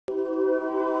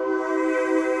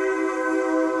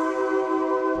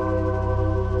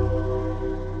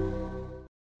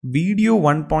Video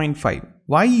 1.5.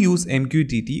 Why use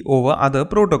MQTT over other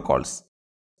protocols?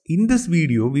 In this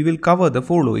video, we will cover the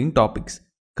following topics: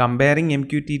 comparing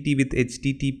MQTT with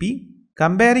HTTP,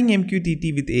 comparing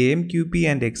MQTT with AMQP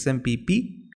and XMPP,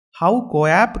 how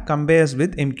COAP compares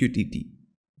with MQTT.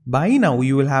 By now,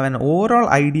 you will have an overall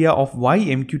idea of why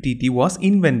MQTT was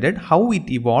invented, how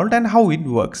it evolved and how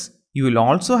it works. You will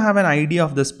also have an idea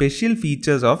of the special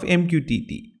features of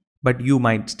MQTT. But you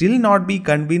might still not be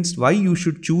convinced why you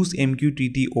should choose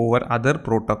MQTT over other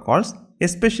protocols,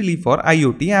 especially for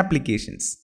IoT applications.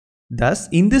 Thus,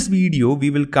 in this video,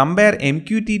 we will compare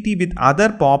MQTT with other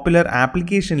popular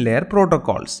application layer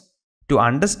protocols. To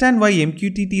understand why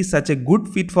MQTT is such a good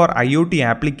fit for IoT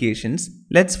applications,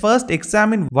 let's first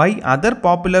examine why other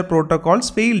popular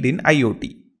protocols failed in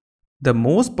IoT. The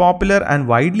most popular and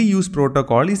widely used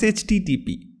protocol is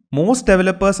HTTP. Most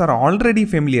developers are already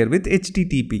familiar with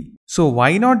HTTP. So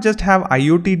why not just have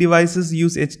IoT devices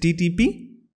use HTTP?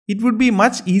 It would be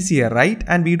much easier, right?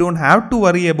 And we don't have to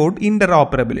worry about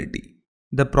interoperability.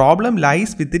 The problem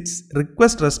lies with its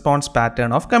request-response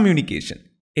pattern of communication.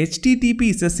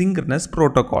 HTTP is a synchronous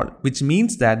protocol, which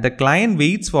means that the client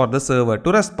waits for the server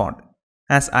to respond.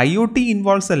 As IoT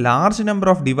involves a large number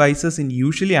of devices in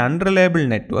usually unreliable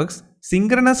networks,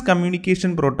 synchronous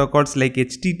communication protocols like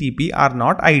HTTP are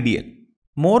not ideal.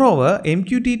 Moreover,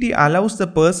 MQTT allows the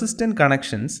persistent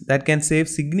connections that can save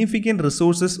significant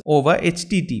resources over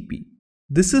HTTP.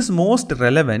 This is most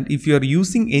relevant if you are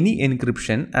using any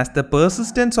encryption, as the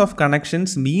persistence of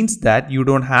connections means that you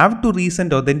don't have to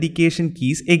resend authentication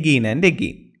keys again and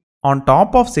again. On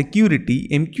top of security,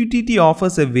 MQTT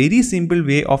offers a very simple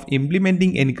way of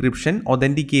implementing encryption,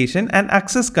 authentication and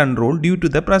access control due to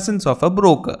the presence of a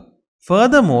broker.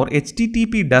 Furthermore,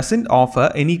 HTTP doesn't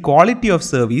offer any quality of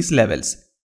service levels.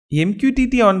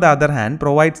 MQTT, on the other hand,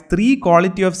 provides 3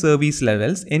 quality of service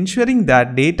levels, ensuring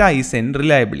that data is sent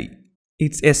reliably.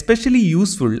 It's especially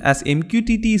useful as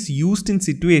MQTT is used in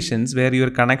situations where your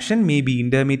connection may be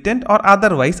intermittent or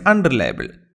otherwise unreliable.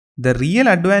 The real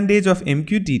advantage of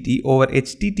MQTT over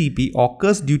HTTP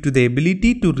occurs due to the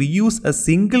ability to reuse a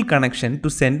single connection to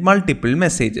send multiple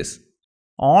messages.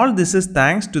 All this is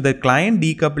thanks to the client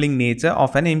decoupling nature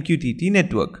of an MQTT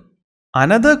network.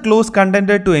 Another close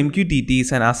contender to MQTT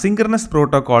is an asynchronous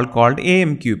protocol called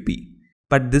AMQP.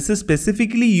 But this is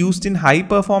specifically used in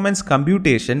high-performance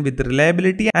computation with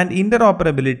reliability and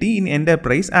interoperability in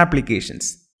enterprise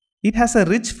applications. It has a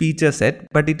rich feature set,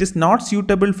 but it is not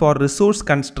suitable for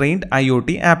resource-constrained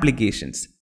IoT applications.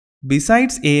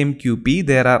 Besides AMQP,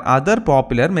 there are other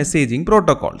popular messaging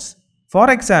protocols. For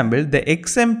example, the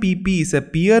XMPP is a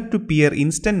peer-to-peer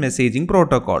instant messaging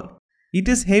protocol. It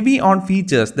is heavy on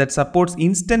features that supports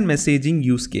instant messaging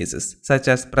use cases, such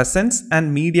as presence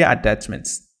and media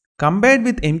attachments. Compared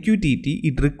with MQTT,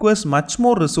 it requires much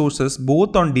more resources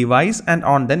both on device and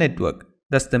on the network.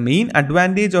 Thus, the main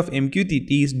advantage of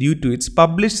MQTT is due to its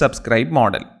publish-subscribe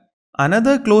model.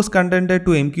 Another close contender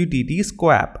to MQTT is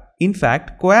COAP. In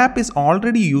fact, COAP is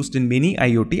already used in many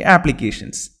IoT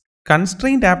applications.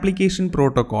 Constraint Application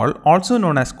Protocol, also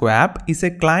known as COAP, is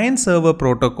a client-server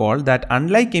protocol that,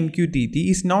 unlike MQTT,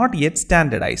 is not yet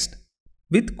standardized.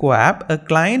 With COAP, a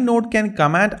client node can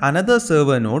command another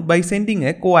server node by sending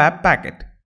a COAP packet.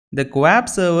 The COAP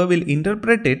server will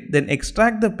interpret it, then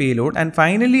extract the payload and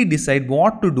finally decide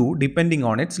what to do depending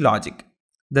on its logic.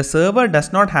 The server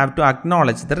does not have to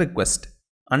acknowledge the request.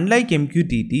 Unlike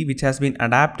MQTT, which has been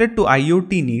adapted to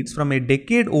IoT needs from a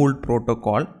decade-old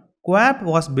protocol, COAP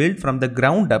was built from the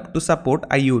ground up to support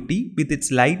IoT with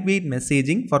its lightweight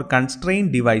messaging for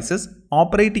constrained devices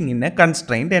operating in a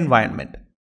constrained environment.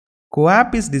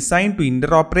 COAP is designed to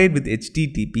interoperate with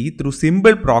HTTP through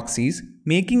simple proxies,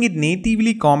 making it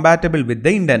natively compatible with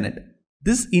the internet.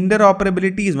 This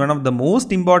interoperability is one of the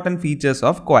most important features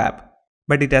of COAP,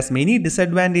 but it has many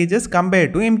disadvantages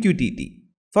compared to MQTT.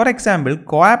 For example,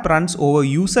 COAP runs over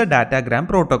user datagram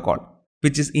protocol,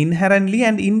 which is inherently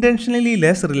and intentionally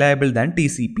less reliable than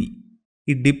TCP.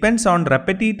 It depends on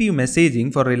repetitive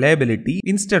messaging for reliability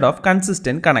instead of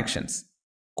consistent connections.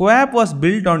 COAP was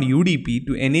built on UDP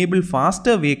to enable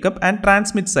faster wake-up and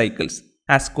transmit cycles,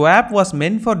 as COAP was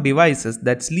meant for devices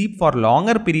that sleep for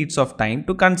longer periods of time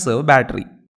to conserve battery.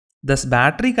 Thus,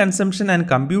 battery consumption and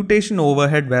computation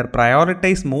overhead were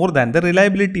prioritized more than the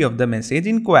reliability of the message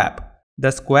in COAP.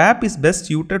 Thus, COAP is best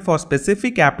suited for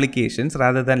specific applications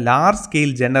rather than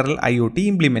large-scale general IoT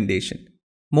implementation.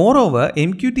 Moreover,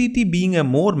 MQTT being a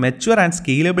more mature and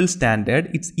scalable standard,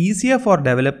 it's easier for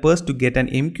developers to get an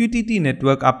MQTT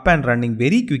network up and running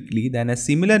very quickly than a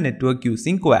similar network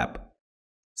using COAP.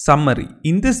 Summary: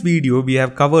 in this video, we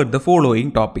have covered the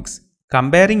following topics: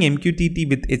 comparing MQTT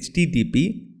with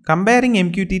HTTP, comparing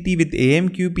MQTT with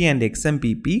AMQP and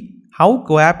XMPP, how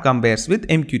COAP compares with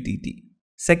MQTT.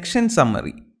 Section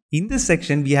Summary. In this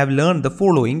section, we have learned the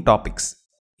following topics.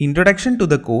 Introduction to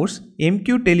the course,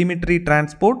 MQ Telemetry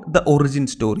Transport, the origin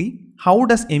story, how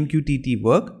does MQTT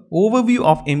work, overview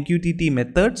of MQTT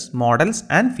methods, models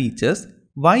and features,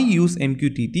 why use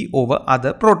MQTT over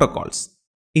other protocols.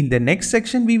 In the next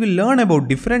section, we will learn about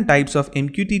different types of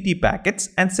MQTT packets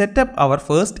and set up our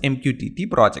first MQTT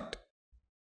project.